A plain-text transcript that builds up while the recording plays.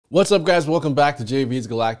What's up, guys? Welcome back to JV's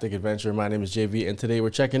Galactic Adventure. My name is JV, and today we're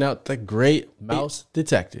checking out the Great Mouse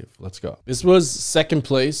Detective. Let's go. This was second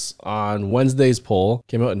place on Wednesday's poll.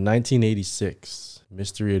 Came out in 1986.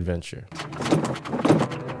 Mystery adventure. I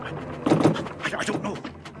don't know.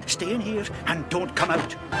 Stay in here and don't come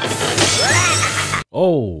out.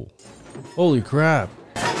 Oh, holy crap.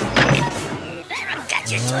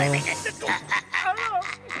 Get your toymaker.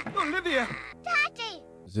 Olivia. Daddy,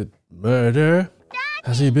 Is it murder?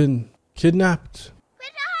 Has he been kidnapped? where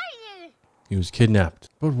are you? He was kidnapped.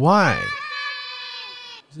 But why?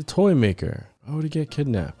 He's a toy maker. Why would he get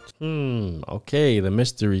kidnapped? Okay, the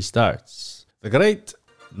mystery starts. The Great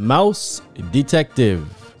Mouse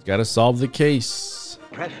Detective. He's got to solve the case.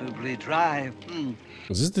 Preferably dry.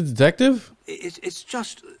 Is this the detective? It's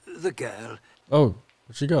just the girl. Oh,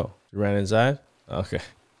 where'd she go? She ran inside? Okay.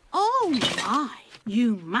 Oh my,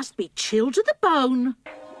 you must be chilled to the bone.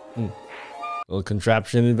 Little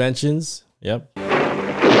contraption inventions. Yep. Out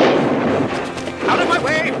of my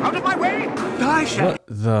way! Out of my way! I shall. What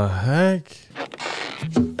the heck?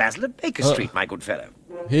 Basil at Baker Street, my good fellow.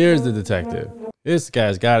 Here's the detective. This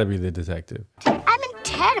guy's got to be the detective. I'm in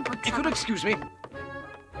terrible If you'll trouble. excuse me,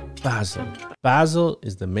 Basil. Basil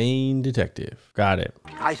is the main detective. Got it.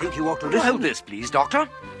 I think you ought to hold listen. this, please, Doctor.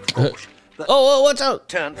 Of course. The Oh, watch out.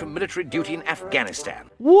 Returned from military duty in Afghanistan.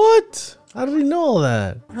 What? How did he know all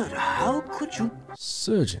that? How could you?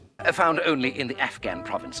 Surgeon. Found only in the Afghan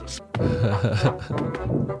provinces.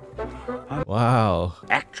 Wow.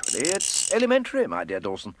 Actually, it's elementary, my dear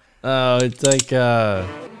Dawson. Oh, it's like,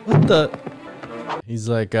 what the? He's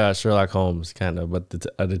like Sherlock Holmes, kind of, but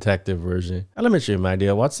a detective version. Elementary, my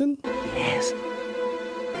dear Watson. Yes.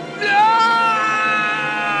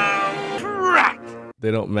 No! Rat!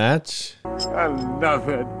 They don't match.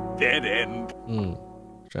 Another dead end.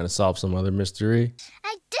 Trying to solve some other mystery.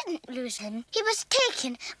 I didn't lose him. He was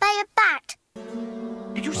taken by a bat.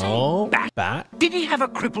 Did you say Oh, bat? bat. Did he have a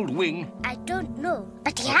crippled wing? I don't know,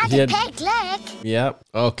 but he had He a had- peg leg. Yep.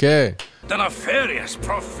 Okay. The nefarious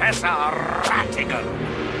Professor Ratigan.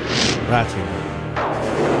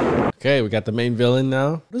 Ratigan. Okay, we got the main villain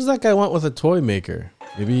now. What does that guy want with a toy maker?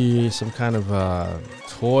 Maybe some kind of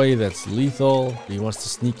toy that's lethal. He wants to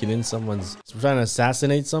sneak it in someone's. He's trying to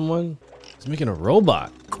assassinate someone. He's making a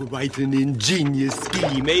robot. Quite an ingenious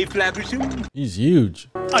scheme, eh, Flabbersham? He's huge.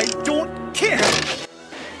 I don't care.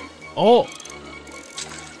 Oh,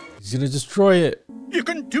 he's gonna destroy it. You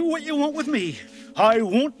can do what you want with me. I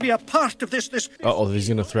won't be a part of this. Uh-oh, he's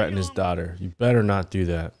gonna threaten his daughter. You better not do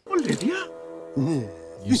that. Olivia?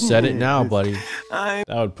 You said it now, buddy. I-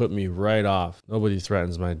 That would put me right off. Nobody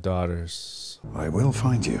threatens my daughters. I will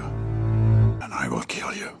find you, and I will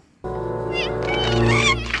kill you.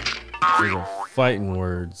 These are fighting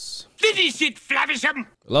words. Finish it, Flavisham!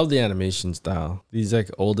 I love the animation style. These like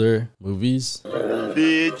older movies.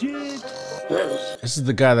 Fidget. This is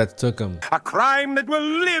the guy that took him. A crime that will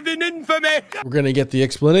live in infamy. We're gonna get the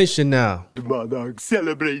explanation now. The monarch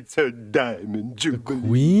celebrates her diamond jubilee.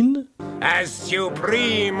 Queen? As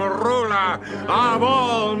supreme ruler of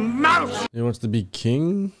all mouse. He wants to be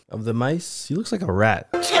king of the mice? He looks like a rat.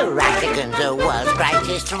 So Ratigan, the world's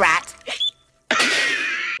greatest rat.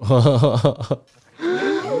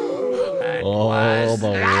 Oh,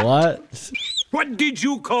 but what? What did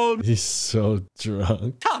you call me? He's so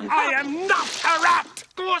drunk. I am not a rat!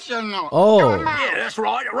 Of course you're not. Oh, Yeah, that's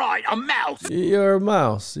right, a mouse. you're a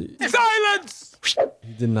mouse. Silence!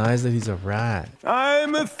 He denies that he's a rat.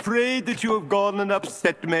 I'm afraid that you have gone and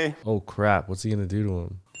upset me. Oh crap, what's he gonna do to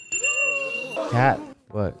him? Cat.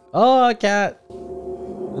 What? Oh, a cat.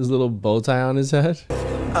 His little bow tie on his head.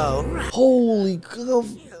 Oh, Holy cow,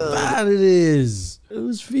 how bad it is.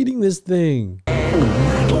 Who's feeding this thing?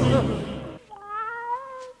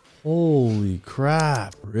 Holy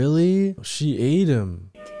crap, really? She ate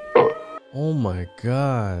him. Oh my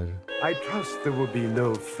god. I trust there will be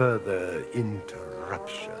no further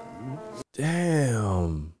interruption.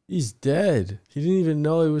 Damn. He's dead. He didn't even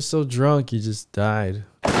know he was so drunk, he just died.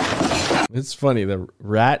 It's funny, the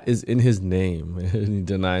rat is in his name and he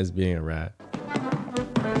denies being a rat.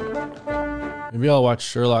 Maybe I'll watch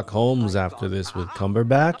Sherlock Holmes after this with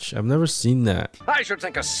Cumberbatch. I've never seen that. I should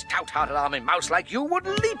think a stout-hearted army mouse like you would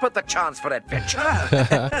leap at the chance for adventure.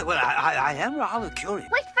 Well, I am rather curious.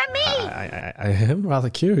 Wait for me. I am rather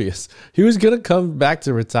curious. He was gonna come back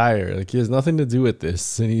to retire. Like he has nothing to do with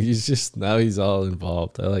this, and he's just now he's all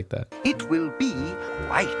involved. I like that. It will be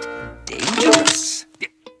quite dangerous.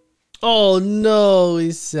 Oh no,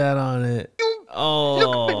 he sat on it.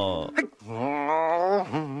 Oh,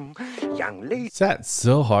 Young lady. sat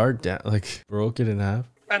so hard down, like broke it in half.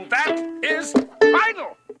 And that is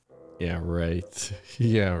final. Yeah, right.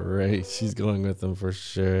 Yeah, right. She's going with him for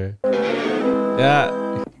sure.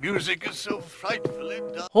 Yeah. Music is so frightfully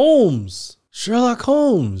dull. Holmes. Sherlock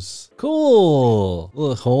Holmes. Cool.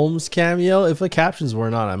 Little Holmes cameo. If the captions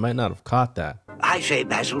weren't on, I might not have caught that. I say,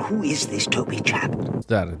 Basil, who is this Toby chap? What's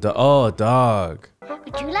that? Oh, a dog.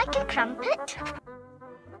 Would you like a crumpet?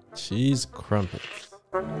 Cheese crumpet.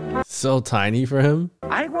 So tiny for him.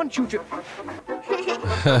 I want you to...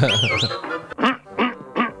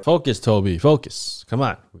 Focus, Toby. Focus. Come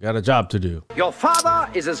on. We got a job to do. Your father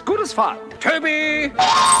is as good as fine. Toby!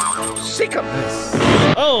 Seek him!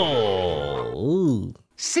 Oh. Ooh.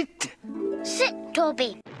 Sit. Sit,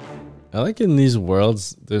 Toby. I like in these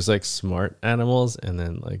worlds, there's like smart animals and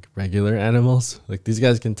then like regular animals. Like these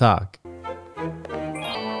guys can talk.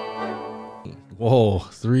 Whoa,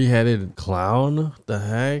 three-headed clown? What the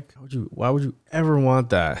heck? Why would you ever want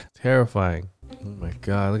that? Terrifying. Oh my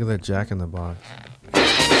god, look at that Jack in the Box.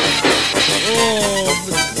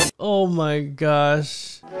 Oh my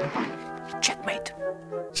gosh. Checkmate.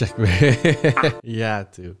 Checkmate. He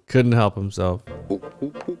had to. Couldn't help himself.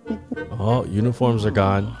 Oh, uniforms are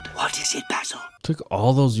gone. What is it, Basil? Took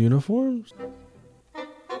all those uniforms?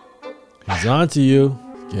 He's on to you.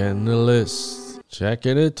 Getting the list.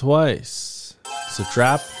 Checking it twice. It's a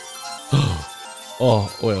trap.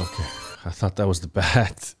 Oh, wait, okay. I thought that was the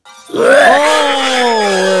bat. Oh!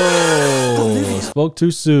 Spoke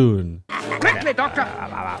too soon. Quickly, Doctor!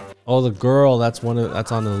 Oh, the girl. That's on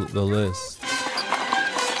the list.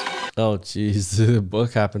 Oh, jeez. The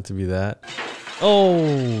book happened to be that.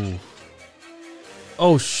 Oh.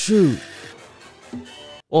 Oh, shoot.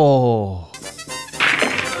 Oh.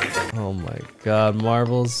 Oh, my God.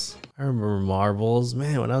 Marbles. I remember marbles.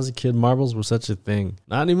 Man, when I was a kid, marbles were such a thing.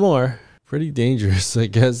 Not anymore. Pretty dangerous, I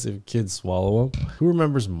guess, if kids swallow them. Who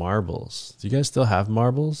remembers marbles? Do you guys still have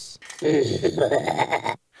marbles?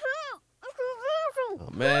 Oh,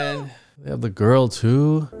 man. They have the girl,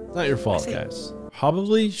 too. It's not your fault, guys.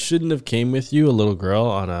 Probably shouldn't have came with you, a little girl,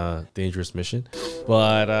 on a dangerous mission.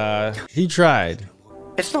 But, he tried.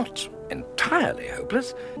 It's not entirely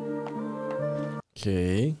hopeless.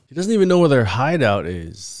 Okay. He doesn't even know where their hideout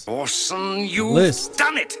is. Orson, you've List.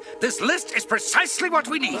 done it! This list is precisely what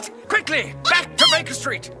we need! Quickly, back to Baker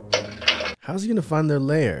Street! How's he gonna find their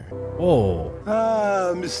lair? Oh.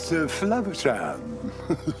 Ah, Mr. Flaversham.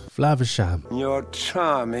 Flavisham. Your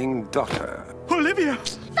charming daughter. Olivia!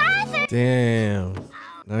 Damn.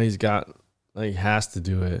 Now he's got, like, has to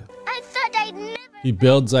do it. I thought I'd never... He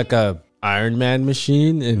builds like a Iron Man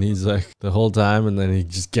machine and he's like the whole time and then he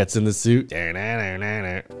just gets in the suit.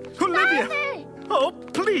 Olivia! Oh,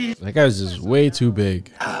 please! That guy's just way too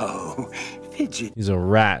big. Oh, fidget. He's a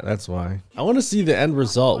rat, that's why. I want to see the end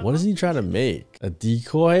result. What is he trying to make? A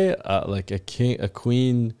decoy? Like a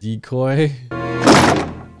queen decoy?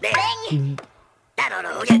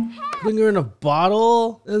 Putting her in a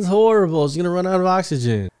bottle? That's horrible. She's gonna run out of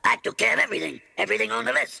oxygen. I took care of everything. Everything on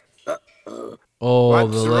the list. Oh,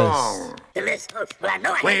 What's the wrong? list. The list. Oh, well, I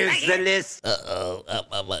know I Where's the list?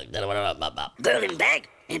 girl in bag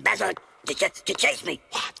and Basil to chase me.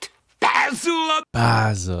 What? Basil?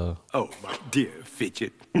 Basil. Oh, my dear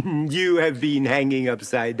Fidget. You have been hanging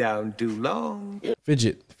upside down too long.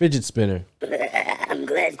 Fidget spinner. I'm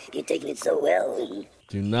glad you're taking it so well.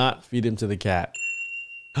 Do not feed him to the cat.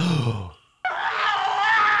 Not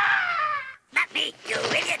me, you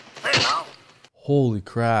idiot. Holy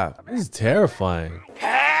crap. This is terrifying.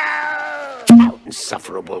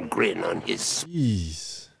 Insufferable grin on his...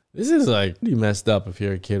 Jeez. This is like pretty messed up if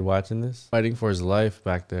you're a kid watching this. Fighting for his life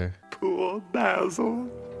back there. Poor Basil.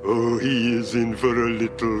 Oh, he is in for a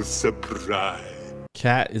little surprise.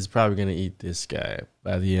 Cat is probably gonna eat this guy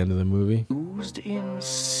by the end of the movie. Used in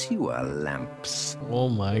sewer lamps. Oh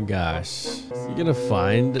my gosh. Is he gonna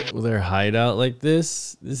find their hideout like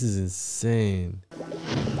this? This is insane.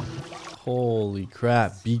 Holy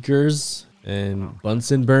crap. Beakers and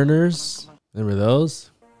Bunsen burners. Remember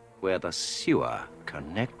those? Where the sewer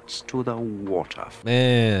connects to the water.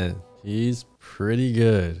 Man, he's pretty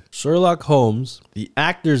good. Sherlock Holmes. The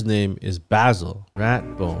actor's name is Basil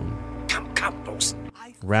Rathbone. Come, boss.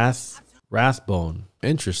 Rathbone.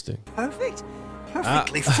 Interesting. Perfect.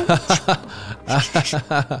 Perfectly forged.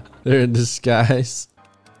 They're in disguise.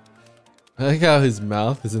 I like how his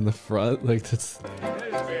mouth is in the front. Like, that's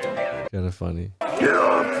kind of funny. Get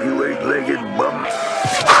off, you eight-legged bum.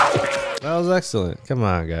 That was excellent. Come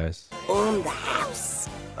on, guys. On the house.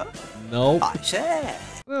 Nope. I say,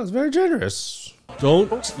 That was very generous.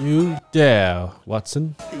 Don't you dare,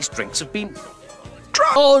 Watson. These drinks have been...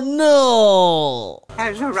 Oh, no.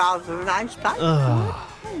 Has a rather nice place. Ugh.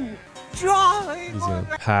 Jolly. He's going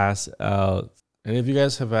to pass out. Any of you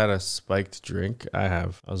guys have had a spiked drink? I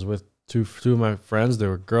have. I was with two of my friends. They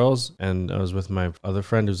were girls, and I was with my other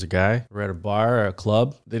friend who's a guy. We're at a bar or a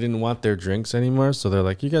club. They didn't want their drinks anymore, so they're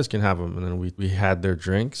like, you guys can have them. And then we had their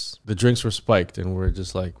drinks. The drinks were spiked, and we're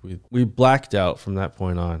just like, we blacked out from that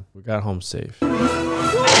point on. We got home safe.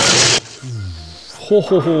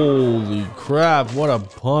 Holy crap, what a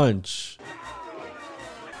punch.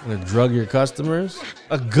 Gonna drug your customers?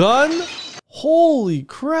 A gun? Holy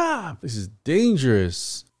crap, this is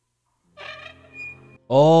dangerous.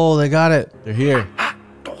 Oh, they got it. They're here.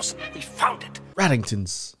 Dawson, we found it.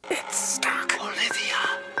 Rattingtons. It's stuck. Olivia.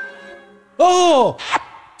 Oh!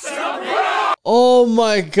 Oh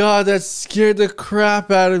my god, that scared the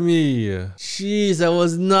crap out of me. Jeez, I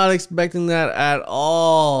was not expecting that at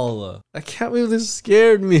all. I can't believe this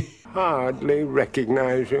scared me. Hardly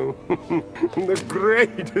recognize you. The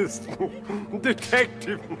greatest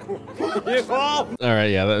detective. All right,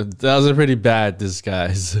 yeah, that was a pretty bad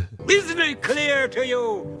disguise. Isn't it clear to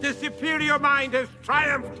you? The superior mind has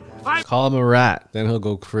triumphed. Call him a rat, then he'll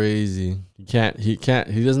go crazy. He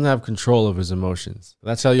doesn't have control of his emotions.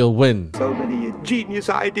 That's how you'll win. So many ingenious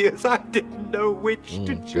ideas, I didn't know which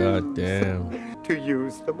to choose. God damn. To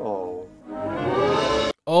use them all.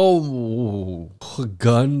 Oh, a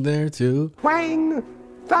gun there too? Wang,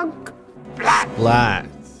 thunk, blat. Blat.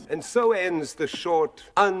 And so ends the short,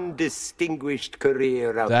 undistinguished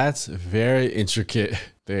career of... That's very intricate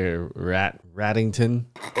there, Rattington.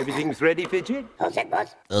 Everything's ready, Fidget? All set,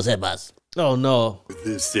 boss. All set, boss. Oh no.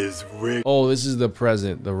 This is rigged. Oh, this is the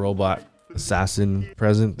present, the robot assassin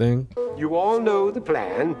present thing. You all know the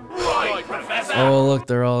plan. Oh, look,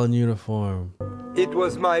 they're all in uniform. It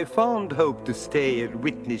was my fond hope to stay and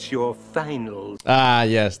witness your finals. Ah,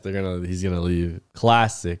 yes, he's gonna leave.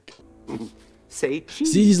 Classic. Say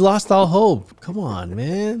cheese. See, he's lost all hope. Come on,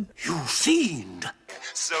 man. You fiend.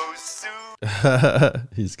 So soon.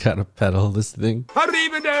 He's gotta pedal this thing.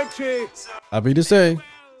 Arrivederci. Happy to say.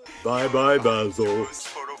 Bye-bye, Basil.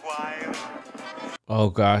 For a while. Oh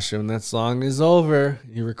gosh, when that song is over,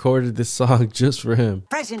 he recorded this song just for him.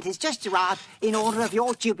 Present is just arrived in order of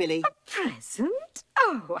your jubilee. Present?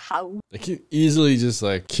 Oh, how... I can easily just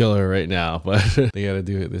like kill her right now, but they gotta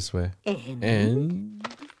do it this way. And...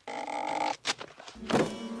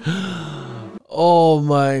 Oh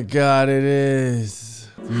my god, it is.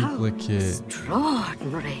 Duplicate.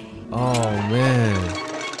 Extraordinary. Oh man.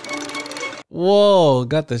 Whoa,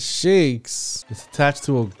 got the shakes. It's attached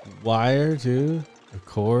to a wire too. A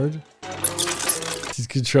cord. He's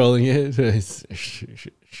controlling it.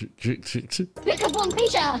 Pick up one,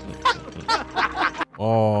 Peter.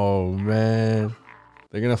 Oh man.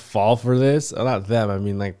 They're gonna fall for this? Oh, not them, I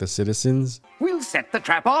mean like the citizens. We'll set the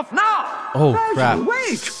trap off now. Oh crap.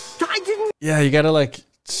 Wait, I didn't... Yeah, you gotta like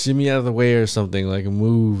shimmy out of the way or something, like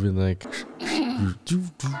move and like...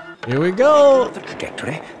 Here we go! The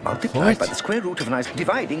trajectory multiplied by the square root of an ice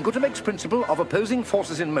dividing Gutenberg's principle of opposing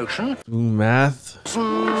forces in motion. Ooh, math.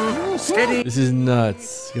 Steady. This is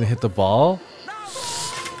nuts. Gonna hit the ball?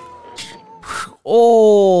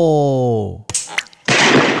 Oh!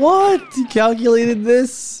 What? He calculated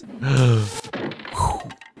this?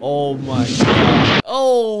 Oh my god.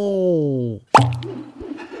 Oh!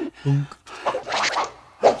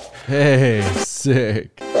 Hey,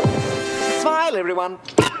 sick. Smile, everyone.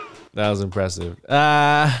 That was impressive.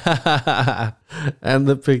 Ah, and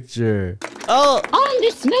the picture. Oh, On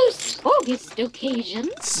this most august occasion,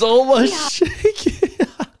 so much shaking.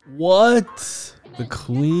 What? The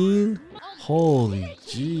queen? Holy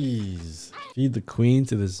jeez. Feed the queen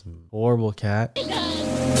to this horrible cat.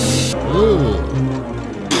 Ooh.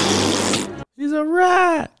 He's a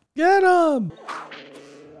rat. Get him.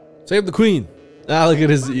 Save the queen. Ah, look at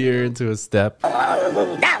his ear into a step.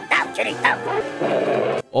 Down, Jenny,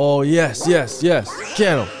 down. Oh, yes, yes, yes.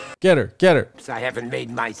 Get him. Get her, get her. I haven't made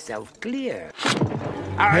myself clear.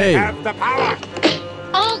 Hey. I have the power.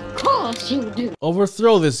 of course you do.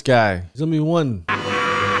 Overthrow this guy. He's only one.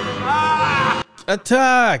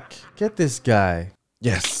 Attack! Get this guy.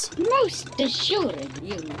 Yes. Most assured,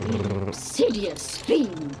 you insidious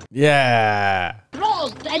fiend. Yeah.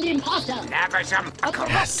 Lost and imposter. Neversome, a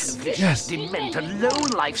corrupt, Yes. vicious, Yes. demented,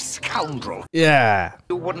 low-life scoundrel. Yeah.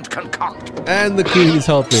 You wouldn't concoct. And the queen is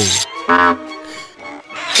helping.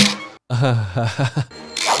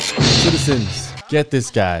 Citizens, get this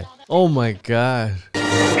guy. Oh my god. You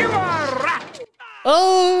are a rat.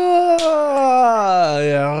 Oh,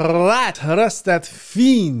 yeah, rat. Arrest that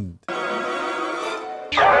fiend.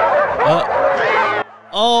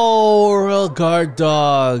 Oh, real guard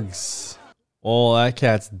dogs. Oh, that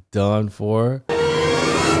cat's done for.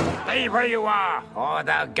 Stay where you are, or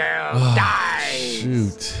the girl dies.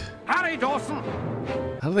 Shoot. Hurry, Dawson.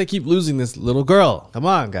 How do they keep losing this little girl? Come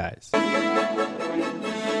on, guys.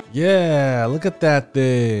 Yeah, look at that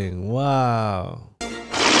thing. Wow.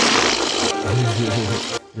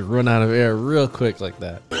 You run out of air real quick like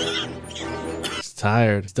that. He's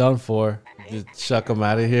tired. He's done for. Just chuck him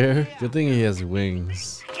out of here. Good thing he has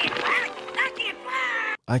wings.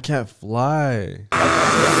 I can't fly.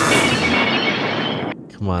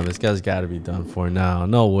 Come on, this guy's got to be done for now.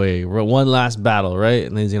 No way. We're one last battle, right?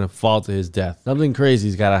 And then he's going to fall to his death. Something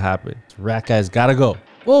crazy's got to happen. This rat guy's got to go.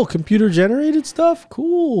 Whoa, computer generated stuff?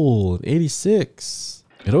 Cool. 86.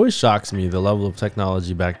 It always shocks me, the level of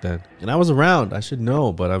technology back then. And I was around. I should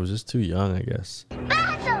know, but I was just too young, I guess.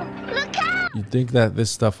 Basil, look out! You'd think that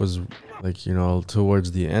this stuff was, like, you know,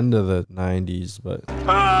 towards the end of the 90s, but...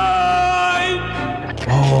 Oh!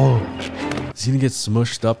 Is he gonna get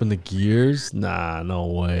smushed up in the gears? Nah, no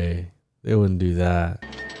way. They wouldn't do that.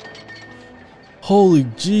 Holy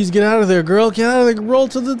jeez, get out of there, girl. Get out of there. Roll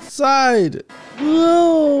to the side.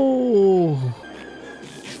 Whoa.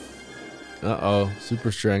 Uh-oh.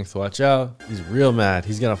 Super strength. Watch out. He's real mad.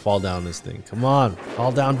 He's gonna fall down this thing. Come on.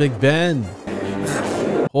 Fall down, Big Ben.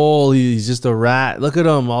 Holy, he's just a rat. Look at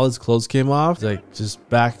him. All his clothes came off. He's like just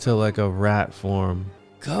back to like a rat form.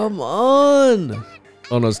 Come on.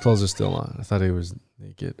 Oh no, his clothes are still on. I thought he was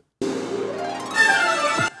naked.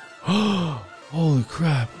 Holy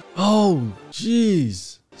crap. Oh,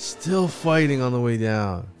 jeez. Still fighting on the way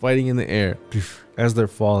down. Fighting in the air as they're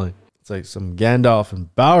falling. It's like some Gandalf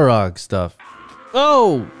and Balrog stuff.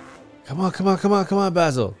 Oh! Come on, come on, come on, come on,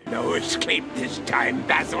 Basil. No escape this time,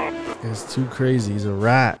 Basil. He's too crazy. He's a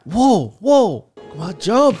rat. Whoa, whoa. Come on,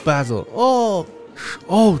 jump, Basil. Oh,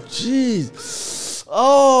 oh, jeez.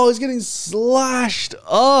 Oh, he's getting slashed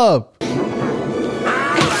up.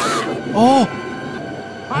 Oh,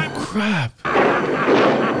 oh crap.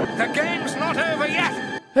 The game's not over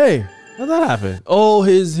yet. Hey, how'd that happen? Oh,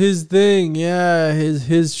 his thing. Yeah,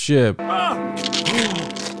 his ship.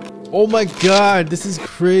 Oh my God, this is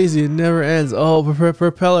crazy. It never ends. Oh,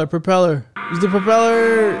 propeller. Use the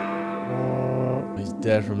propeller. Oh, he's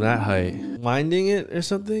dead from that height. Winding it or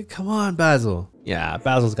something? Come on, Basil. Yeah,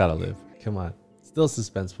 Basil's gotta live. Come on. Still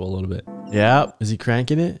suspenseful a little bit. Yeah. Is he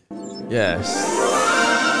cranking it? Yes.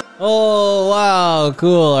 Oh, wow.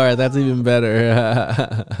 Cool. All right. That's even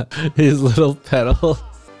better. His little pedal.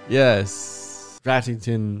 Yes.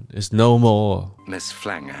 Ratigan is no more. Miss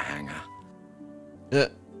Flangerhanger.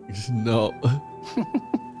 No.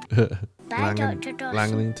 Bye, Dr.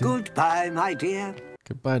 Dawson. Goodbye, my dear.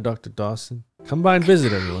 Goodbye, Dr. Dawson. Come by and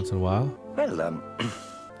visit every once in a while. Well,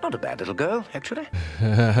 not a bad little girl, actually.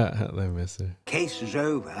 They miss her. Case is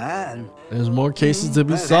over, and there's more cases to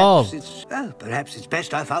be solved. Perhaps it's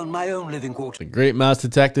best I found my own living quarters. The Great Mouse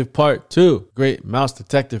Detective Part 2. Great Mouse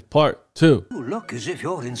Detective Part 2. You look as if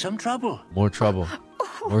you're in some trouble. More trouble.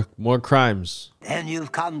 More crimes. Then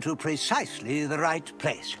you've come to precisely the right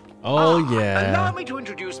place. Oh, yeah. Allow me to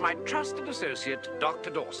introduce my trusted associate, Dr.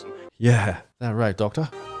 Dawson. Yeah. Is that right, Doctor?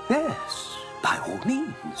 Yes, by all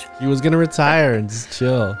means. He was going to retire and just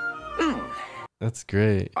chill. That's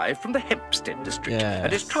great. I'm from the Hempstead district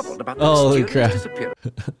and is troubled about the Holy mysterious crap.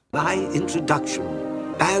 disappearance. My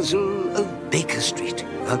introduction, Basil of Baker Street,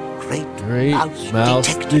 a great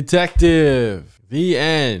Mouse Detective. The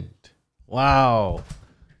end. Wow.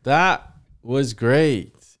 That was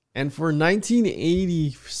great. And for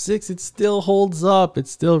 1986, it still holds up.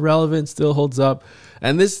 It's still relevant, still holds up.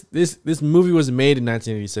 And this movie was made in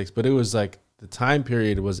 1986, but it was like the time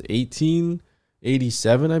period was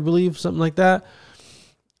 1887, I believe, something like that.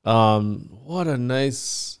 What a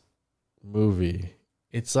nice movie.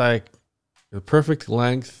 It's like the perfect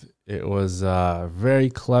length. It was very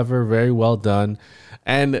clever, very well done.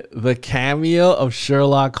 And the cameo of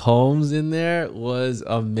Sherlock Holmes in there was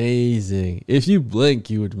amazing. If you blink,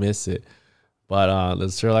 you would miss it. But the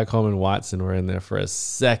Sherlock Holmes and Watson were in there for a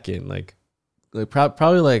second, like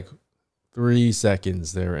probably like 3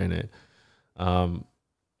 seconds they were in it. But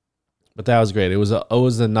that was great. It was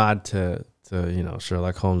a nod to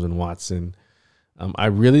Sherlock Holmes and Watson. I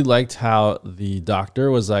really liked how the doctor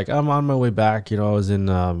was like, I'm on my way back. I was in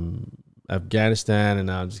Afghanistan and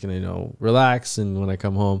I'm just gonna, relax. And when I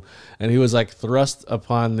come home, and he was like thrust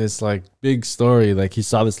upon this like big story. Like he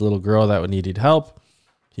saw this little girl that needed help.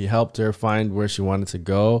 He helped her find where she wanted to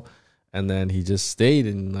go. And then he just stayed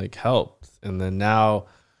and like helped. And then now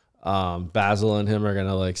Basil and him are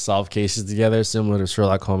gonna like solve cases together, similar to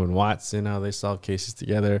Sherlock Holmes and Watson, how they solve cases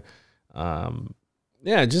together.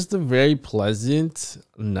 Yeah, just a very pleasant,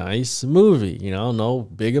 nice movie. No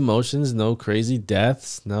big emotions, no crazy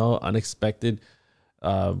deaths, no unexpected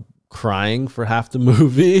crying for half the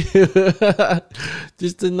movie.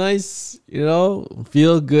 Just a nice, you know,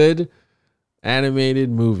 feel good animated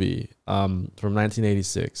movie from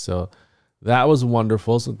 1986. So that was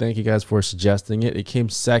wonderful. So thank you guys for suggesting it. It came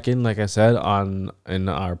second, like I said, in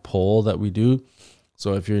our poll that we do.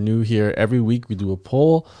 So if you're new here, every week we do a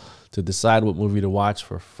poll to decide what movie to watch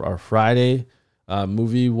for our Friday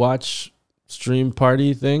movie watch stream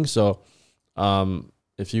party thing. So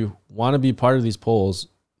if you want to be part of these polls,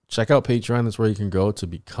 check out Patreon. That's where you can go to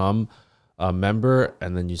become a member,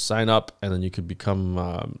 and then you sign up, and then you could become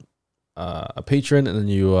a patron, and then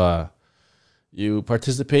you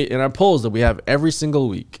participate in our polls that we have every single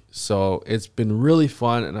week. So it's been really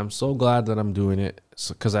fun, and I'm so glad that I'm doing it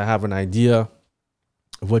because I have an idea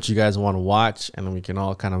of what you guys want to watch, and then we can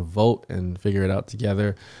all kind of vote and figure it out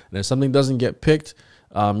together. And if something doesn't get picked,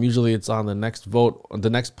 usually it's on the next vote, the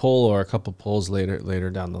next poll, or a couple polls later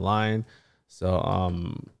down the line. So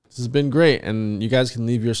this has been great, and you guys can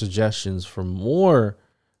leave your suggestions for more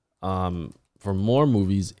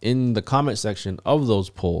movies in the comment section of those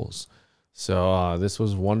polls. So this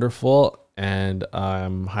was wonderful, and I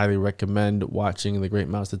highly recommend watching The Great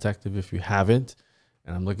Mouse Detective if you haven't.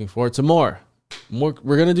 And I'm looking forward to more. We're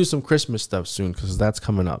gonna do some Christmas stuff soon because that's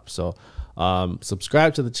coming up. So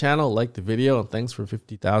subscribe to the channel, like the video, and thanks for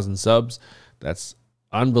 50,000 subs. That's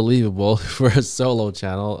unbelievable for a solo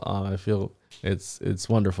channel. I feel it's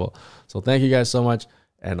wonderful. So thank you guys so much,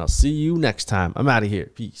 and I'll see you next time. I'm out of here.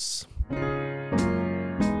 Peace.